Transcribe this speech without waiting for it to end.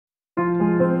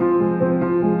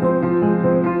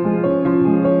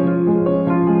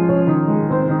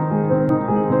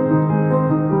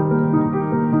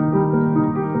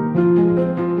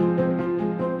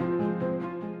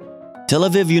Tel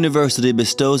Aviv University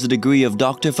bestows the degree of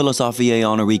Doctor Philosophiae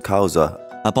Honoris Causa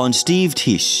upon Steve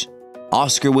Tisch,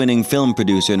 Oscar-winning film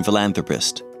producer and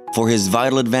philanthropist, for his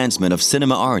vital advancement of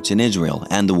cinema arts in Israel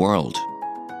and the world.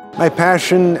 My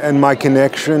passion and my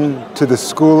connection to the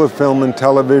School of Film and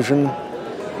Television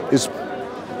is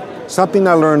something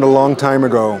I learned a long time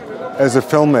ago as a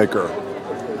filmmaker.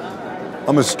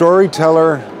 I'm a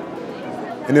storyteller,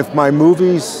 and if my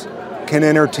movies can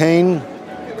entertain,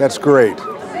 that's great.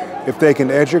 If they can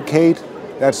educate,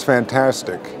 that's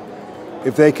fantastic.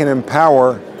 If they can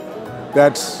empower,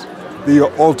 that's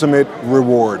the ultimate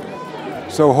reward.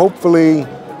 So hopefully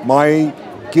my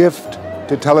gift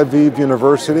to Tel Aviv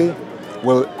University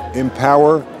will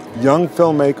empower young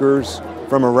filmmakers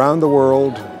from around the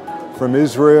world, from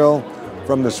Israel,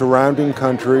 from the surrounding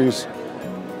countries,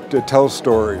 to tell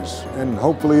stories. And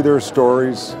hopefully their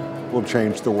stories will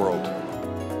change the world.